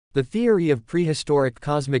The theory of prehistoric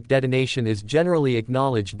cosmic detonation is generally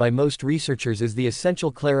acknowledged by most researchers as the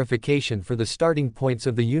essential clarification for the starting points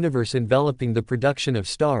of the universe enveloping the production of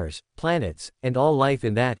stars, planets, and all life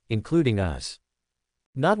in that, including us.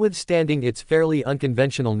 Notwithstanding its fairly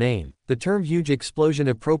unconventional name, the term huge explosion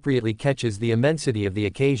appropriately catches the immensity of the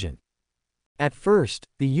occasion. At first,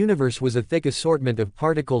 the universe was a thick assortment of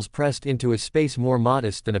particles pressed into a space more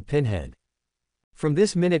modest than a pinhead. From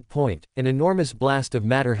this minute point, an enormous blast of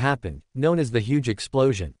matter happened, known as the huge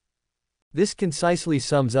explosion. This concisely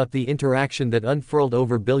sums up the interaction that unfurled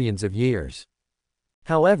over billions of years.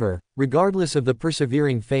 However, regardless of the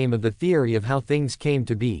persevering fame of the theory of how things came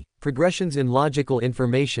to be, progressions in logical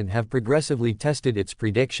information have progressively tested its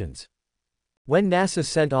predictions. When NASA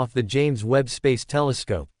sent off the James Webb Space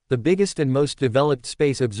Telescope, the biggest and most developed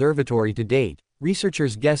space observatory to date,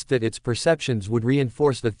 researchers guessed that its perceptions would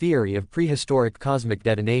reinforce the theory of prehistoric cosmic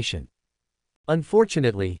detonation.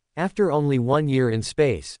 Unfortunately, after only 1 year in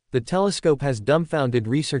space, the telescope has dumbfounded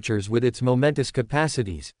researchers with its momentous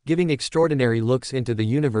capacities, giving extraordinary looks into the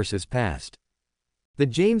universe's past. The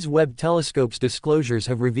James Webb Telescope's disclosures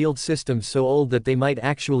have revealed systems so old that they might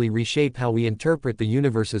actually reshape how we interpret the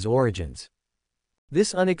universe's origins.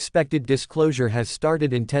 This unexpected disclosure has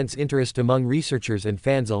started intense interest among researchers and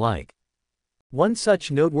fans alike. One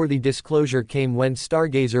such noteworthy disclosure came when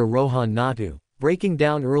stargazer Rohan Natu, breaking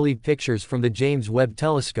down early pictures from the James Webb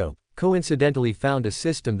Telescope, coincidentally found a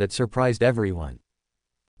system that surprised everyone.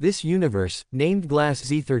 This universe, named Glass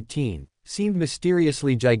Z13, seemed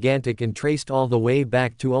mysteriously gigantic and traced all the way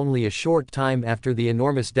back to only a short time after the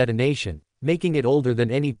enormous detonation, making it older than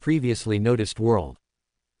any previously noticed world.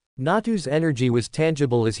 Natu's energy was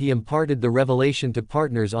tangible as he imparted the revelation to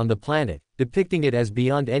partners on the planet, depicting it as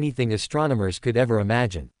beyond anything astronomers could ever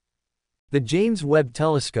imagine. The James Webb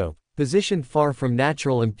Telescope, positioned far from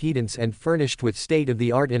natural impedance and furnished with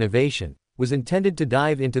state-of-the-art innovation, was intended to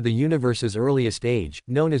dive into the universe's earliest age,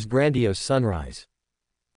 known as grandiose sunrise.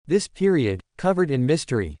 This period, covered in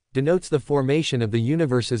mystery, denotes the formation of the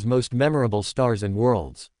universe's most memorable stars and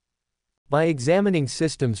worlds. By examining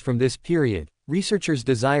systems from this period, researchers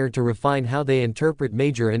desire to refine how they interpret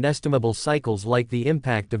major inestimable cycles like the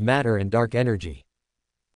impact of matter and dark energy.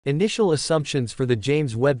 Initial assumptions for the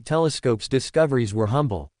James Webb Telescope's discoveries were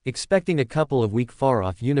humble, expecting a couple of weak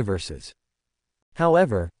far-off universes.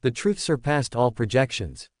 However, the truth surpassed all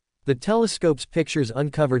projections. The telescope's pictures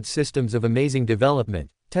uncovered systems of amazing development,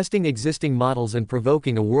 testing existing models and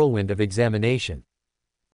provoking a whirlwind of examination.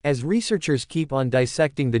 As researchers keep on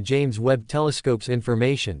dissecting the James Webb Telescope's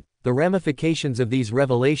information, the ramifications of these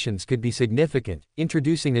revelations could be significant,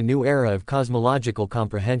 introducing a new era of cosmological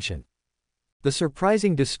comprehension. The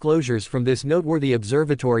surprising disclosures from this noteworthy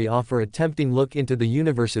observatory offer a tempting look into the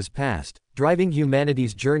universe's past, driving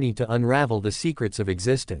humanity's journey to unravel the secrets of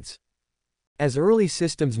existence. As early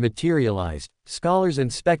systems materialized, scholars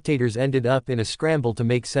and spectators ended up in a scramble to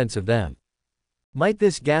make sense of them. Might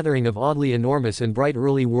this gathering of oddly enormous and bright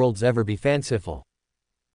early worlds ever be fanciful?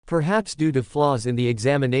 Perhaps due to flaws in the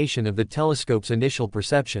examination of the telescope's initial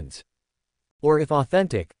perceptions. Or if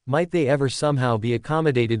authentic, might they ever somehow be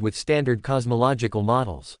accommodated with standard cosmological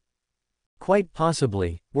models? Quite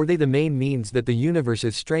possibly, were they the main means that the universe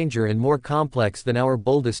is stranger and more complex than our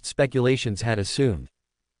boldest speculations had assumed.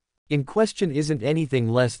 In question isn't anything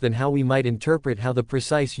less than how we might interpret how the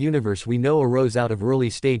precise universe we know arose out of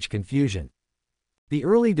early-stage confusion. The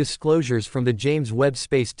early disclosures from the James Webb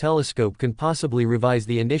Space Telescope can possibly revise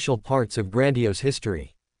the initial parts of grandiose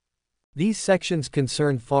history. These sections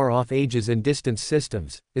concern far-off ages and distant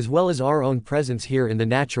systems, as well as our own presence here in the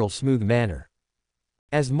natural smooth manner.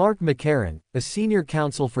 As Mark McCarran, a senior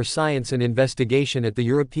counsel for science and investigation at the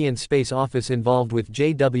European Space Office involved with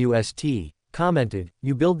JWST, commented,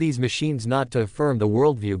 "You build these machines not to affirm the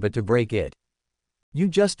worldview but to break it. You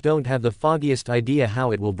just don't have the foggiest idea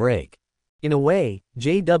how it will break." In a way,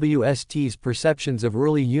 JWST's perceptions of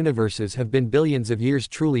early universes have been billions of years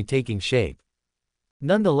truly taking shape.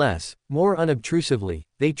 Nonetheless, more unobtrusively,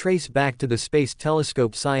 they trace back to the Space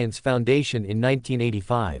Telescope Science Foundation in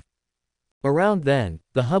 1985. Around then,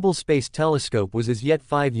 the Hubble Space Telescope was as yet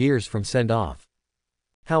 5 years from send-off.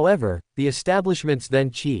 However, the establishment's then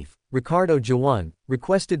chief, Ricardo Jawan,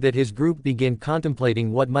 requested that his group begin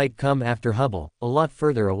contemplating what might come after Hubble, a lot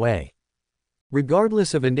further away.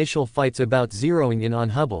 Regardless of initial fights about zeroing in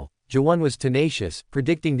on Hubble, Jawan was tenacious,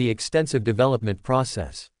 predicting the extensive development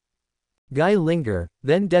process. Guy Linger,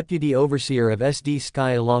 then deputy overseer of SD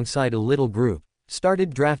Sky alongside a little group,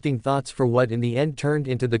 started drafting thoughts for what in the end turned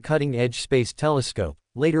into the cutting-edge space telescope,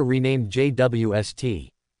 later renamed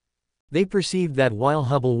JWST. They perceived that while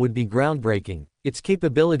Hubble would be groundbreaking, its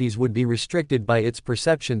capabilities would be restricted by its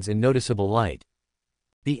perceptions in noticeable light.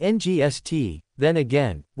 The NGST, then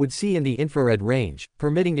again, would see in the infrared range,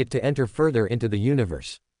 permitting it to enter further into the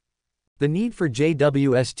universe. The need for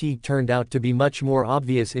JWST turned out to be much more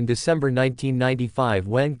obvious in December 1995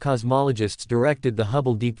 when cosmologists directed the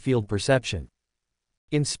Hubble Deep Field Perception.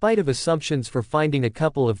 In spite of assumptions for finding a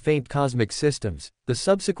couple of faint cosmic systems, the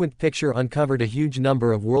subsequent picture uncovered a huge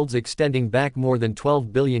number of worlds extending back more than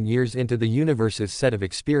 12 billion years into the universe's set of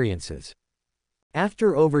experiences.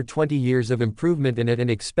 After over 20 years of improvement and at an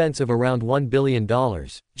expense of around $1 billion,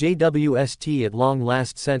 JWST at long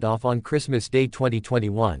last sent off on Christmas Day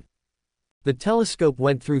 2021. The telescope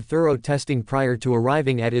went through thorough testing prior to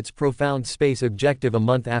arriving at its profound space objective a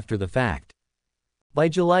month after the fact. By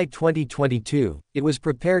July 2022, it was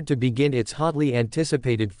prepared to begin its hotly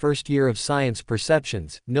anticipated first year of science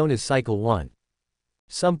perceptions, known as Cycle 1.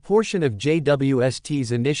 Some portion of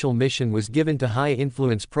JWST's initial mission was given to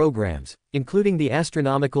high-influence programs, including the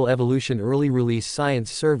Astronomical Evolution Early Release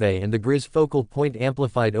Science Survey and the GRIS Focal Point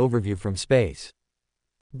Amplified Overview from Space.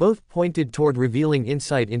 Both pointed toward revealing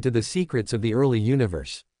insight into the secrets of the early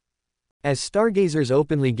universe. As stargazers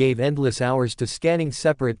openly gave endless hours to scanning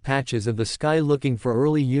separate patches of the sky looking for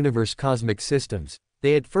early universe cosmic systems,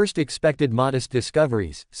 they at first expected modest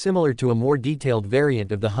discoveries, similar to a more detailed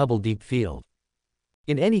variant of the Hubble Deep Field.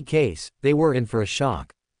 In any case, they were in for a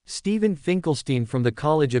shock. Stephen Finkelstein from the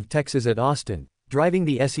College of Texas at Austin, driving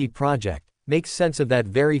the SE project, makes sense of that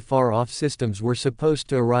very far-off systems were supposed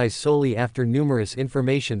to arise solely after numerous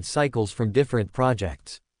information cycles from different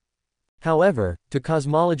projects. However, to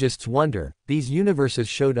cosmologists' wonder, these universes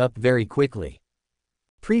showed up very quickly.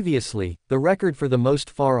 Previously, the record for the most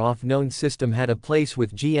far-off known system had a place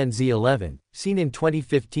with GNZ11, seen in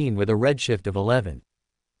 2015 with a redshift of 11.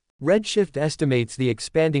 Redshift estimates the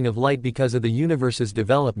expanding of light because of the universe's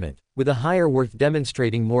development, with a higher worth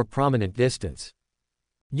demonstrating more prominent distance.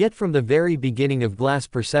 Yet from the very beginning of glass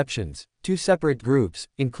perceptions, two separate groups,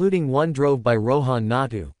 including one drove by Rohan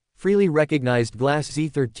Natu, freely recognized glass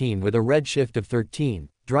Z13 with a redshift of 13,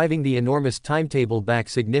 driving the enormous timetable back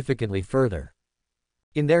significantly further.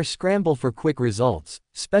 In their scramble for quick results,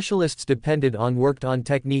 specialists worked on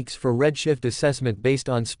techniques for redshift assessment based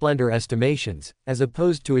on splendor estimations, as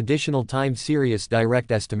opposed to additional time series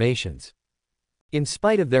direct estimations. In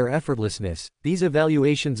spite of their effortlessness, these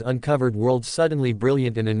evaluations uncovered worlds suddenly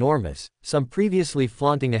brilliant and enormous, some previously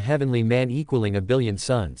flaunting a heavenly man equaling a billion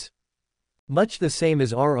suns. Much the same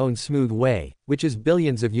as our own smooth way, which is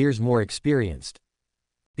billions of years more experienced.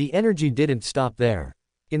 The energy didn't stop there.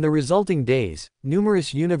 In the resulting days,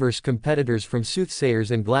 numerous universe competitors from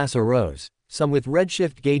soothsayers and glass arose, some with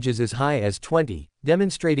redshift gauges as high as 20,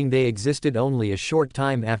 demonstrating they existed only a short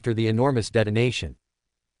time after the enormous detonation.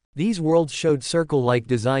 These worlds showed circle-like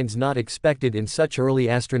designs not expected in such early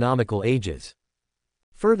astronomical ages.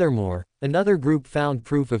 Furthermore, another group found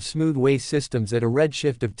proof of smooth wave systems at a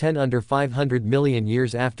redshift of 10 under 500 million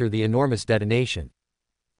years after the enormous detonation.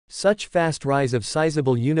 Such fast rise of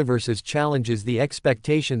sizable universes challenges the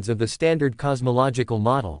expectations of the standard cosmological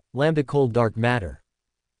model, lambda-cold dark matter.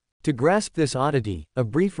 To grasp this oddity, a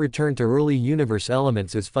brief return to early universe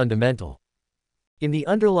elements is fundamental. In the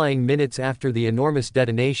underlying minutes after the enormous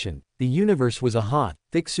detonation, the universe was a hot,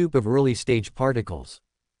 thick soup of early-stage particles.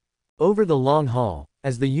 Over the long haul,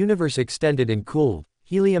 as the universe extended and cooled,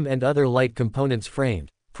 helium and other light components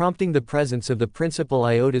framed, prompting the presence of the principal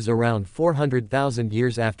iotas around 400,000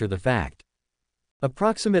 years after the fact.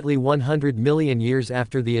 Approximately 100 million years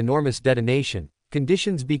after the enormous detonation,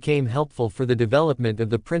 conditions became helpful for the development of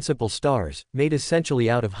the principal stars, made essentially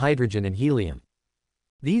out of hydrogen and helium.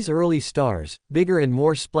 These early stars, bigger and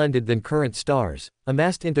more splendid than current stars,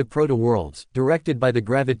 amassed into proto-worlds, directed by the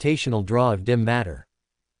gravitational draw of dim matter.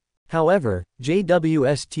 However,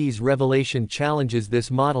 JWST's revelation challenges this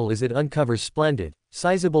model as it uncovers splendid,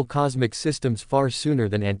 sizable cosmic systems far sooner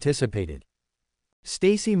than anticipated.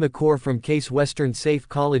 Stacy McCore from Case Western Safe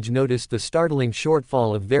College noticed the startling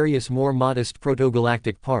shortfall of various more modest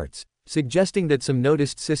protogalactic parts, suggesting that some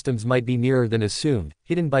noticed systems might be nearer than assumed,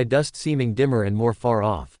 hidden by dust seeming dimmer and more far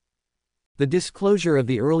off. The disclosure of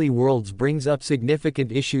the early worlds brings up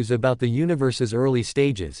significant issues about the universe's early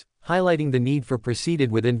stages, highlighting the need for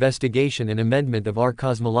proceeded with investigation and amendment of our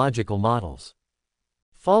cosmological models.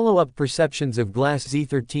 Follow-up perceptions of glass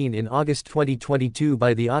Z13 in August 2022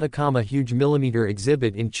 by the Atacama Huge Millimeter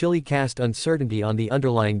exhibit in Chile cast uncertainty on the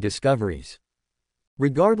underlying discoveries.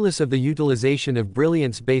 Regardless of the utilization of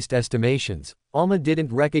brilliance-based estimations, ALMA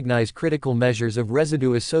didn't recognize critical measures of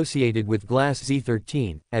residue associated with glass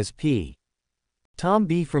Z13, as P. Tom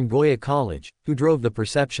B. from Goya College, who drove the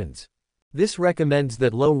perceptions. This recommends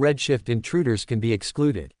that low redshift intruders can be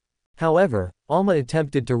excluded. However, ALMA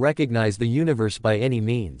attempted to recognize the universe by any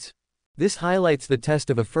means. This highlights the test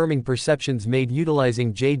of affirming perceptions made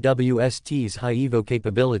utilizing JWST's high EVO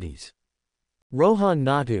capabilities. Rohan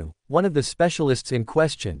Natu, one of the specialists in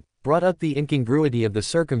question, brought up the incongruity of the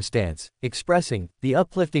circumstance, expressing, "The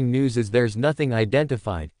uplifting news is there's nothing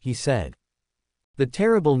identified," he said. "The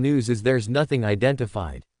terrible news is there's nothing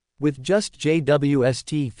identified. With just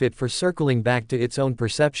JWST fit for circling back to its own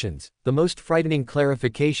perceptions, the most frightening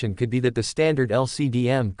clarification could be that the standard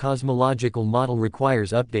LCDM cosmological model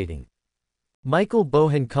requires updating." Michael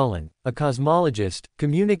Bohan-Cullen, a cosmologist,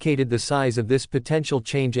 communicated the size of this potential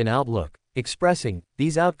change in outlook, expressing,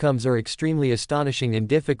 "These outcomes are extremely astonishing and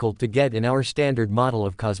difficult to get in our standard model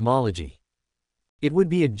of cosmology. It would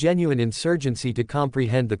be a genuine insurgency to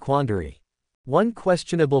comprehend the quandary. One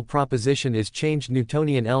questionable proposition is changed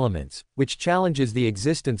Newtonian elements, which challenges the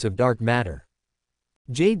existence of dark matter.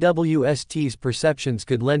 JWST's perceptions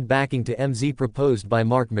could lend backing to MZ proposed by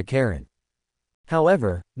Mark McCarran.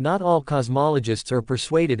 However, not all cosmologists are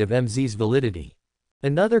persuaded of MZ's validity.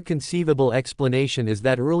 Another conceivable explanation is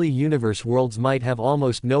that early universe worlds might have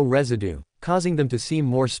almost no residue, causing them to seem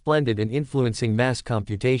more splendid and influencing mass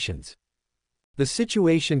computations. The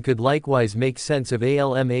situation could likewise make sense of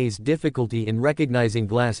ALMA's difficulty in recognizing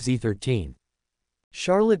glass Z13.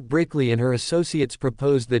 Charlotte Brickley and her associates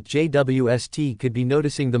proposed that JWST could be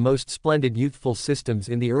noticing the most splendid youthful systems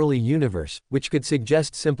in the early universe, which could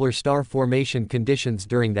suggest simpler star formation conditions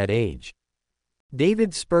during that age.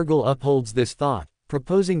 David Spergel upholds this thought,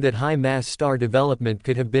 proposing that high-mass star development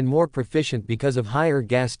could have been more proficient because of higher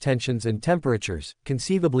gas tensions and temperatures,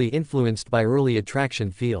 conceivably influenced by early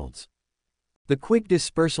attraction fields. The quick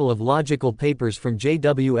dispersal of logical papers from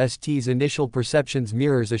JWST's initial perceptions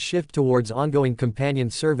mirrors a shift towards ongoing companion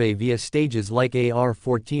survey via stages like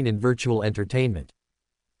AR-14 and virtual entertainment.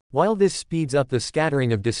 While this speeds up the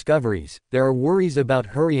scattering of discoveries, there are worries about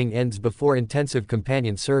hurrying ends before intensive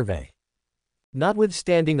companion survey.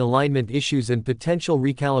 Notwithstanding alignment issues and potential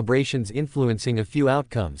recalibrations influencing a few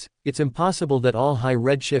outcomes, it's impossible that all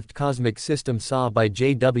high-redshift cosmic systems saw by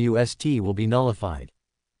JWST will be nullified.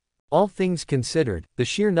 All things considered, the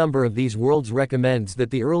sheer number of these worlds recommends that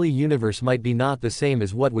the early universe might be not the same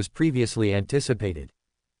as what was previously anticipated.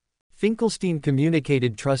 Finkelstein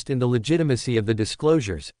communicated trust in the legitimacy of the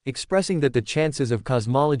disclosures, expressing that the chances of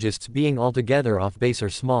cosmologists being altogether off base are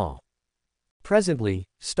small. Presently,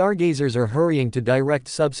 stargazers are hurrying to direct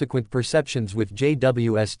subsequent perceptions with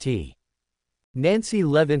JWST. Nancy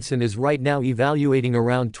Levinson is right now evaluating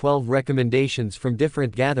around 12 recommendations from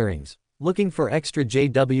different gatherings, looking for extra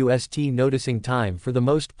JWST noticing time for the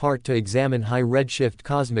most part to examine high redshift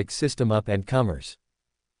cosmic system up-and-comers.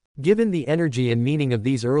 Given the energy and meaning of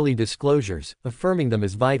these early disclosures, affirming them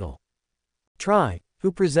is vital. Try,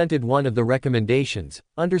 who presented one of the recommendations,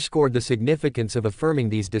 underscored the significance of affirming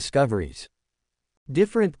these discoveries.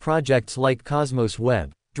 Different projects like Cosmos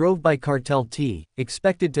Web, drove by Cartel T,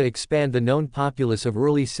 expected to expand the known populace of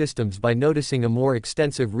early systems by noticing a more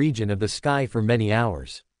extensive region of the sky for many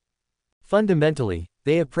hours. Fundamentally,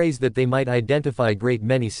 they appraise that they might identify great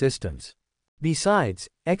many systems. Besides,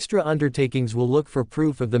 extra undertakings will look for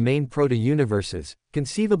proof of the main proto-universes,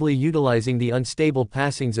 conceivably utilizing the unstable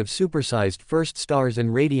passings of supersized first stars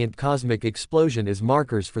and radiant cosmic explosion as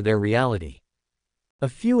markers for their reality. A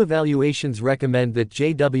few evaluations recommend that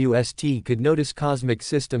JWST could notice cosmic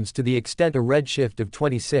systems to the extent a redshift of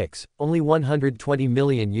 26, only 120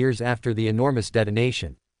 million years after the enormous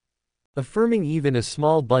detonation. Affirming even a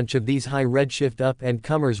small bunch of these high redshift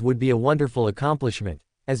up-and-comers would be a wonderful accomplishment,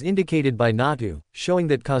 as indicated by Natu, showing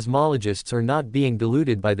that cosmologists are not being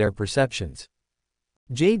deluded by their perceptions.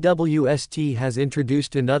 JWST has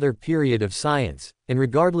introduced another period of science, and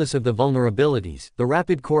regardless of the vulnerabilities, the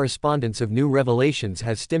rapid correspondence of new revelations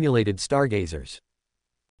has stimulated stargazers.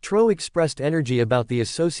 Tro expressed energy about the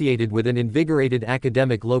associated with an invigorated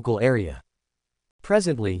academic local area.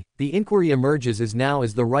 Presently, the inquiry emerges as now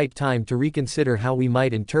is the right time to reconsider how we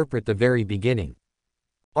might interpret the very beginning.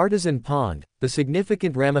 Artisan Pond, the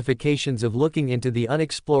significant ramifications of looking into the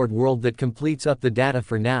unexplored world that completes up the data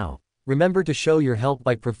for now. Remember to show your help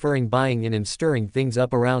by preferring buying in and stirring things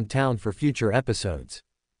up around town for future episodes.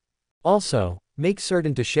 Also, make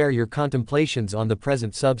certain to share your contemplations on the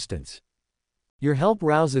present substance. Your help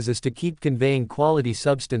rouses us to keep conveying quality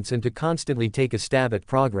substance and to constantly take a stab at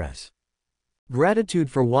progress. Gratitude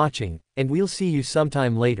for watching, and we'll see you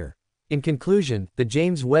sometime later. In conclusion, the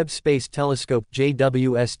James Webb Space Telescope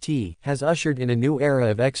 (JWST) has ushered in a new era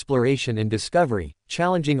of exploration and discovery,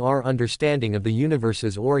 challenging our understanding of the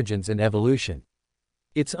universe's origins and evolution.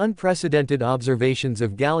 Its unprecedented observations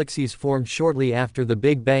of galaxies formed shortly after the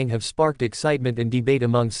Big Bang have sparked excitement and debate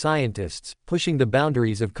among scientists, pushing the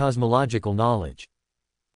boundaries of cosmological knowledge.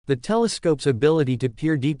 The telescope's ability to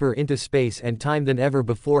peer deeper into space and time than ever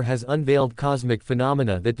before has unveiled cosmic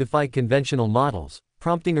phenomena that defy conventional models,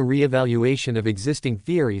 prompting a re-evaluation of existing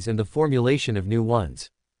theories and the formulation of new ones.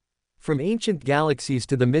 From ancient galaxies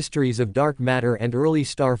to the mysteries of dark matter and early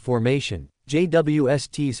star formation,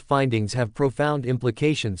 JWST's findings have profound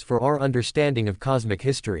implications for our understanding of cosmic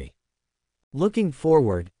history. Looking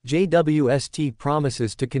forward, JWST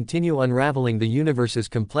promises to continue unraveling the universe's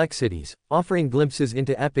complexities, offering glimpses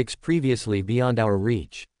into epochs previously beyond our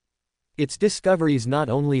reach. Its discoveries not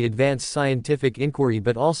only advance scientific inquiry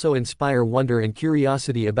but also inspire wonder and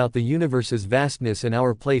curiosity about the universe's vastness and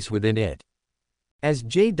our place within it. As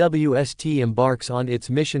JWST embarks on its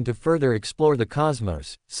mission to further explore the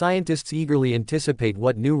cosmos, scientists eagerly anticipate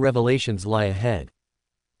what new revelations lie ahead.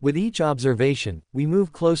 With each observation, we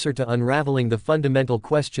move closer to unraveling the fundamental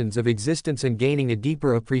questions of existence and gaining a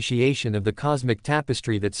deeper appreciation of the cosmic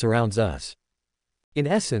tapestry that surrounds us. In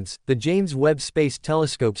essence, the James Webb Space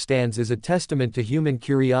Telescope stands as a testament to human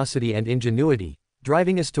curiosity and ingenuity,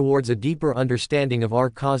 driving us towards a deeper understanding of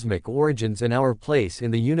our cosmic origins and our place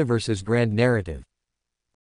in the universe's grand narrative.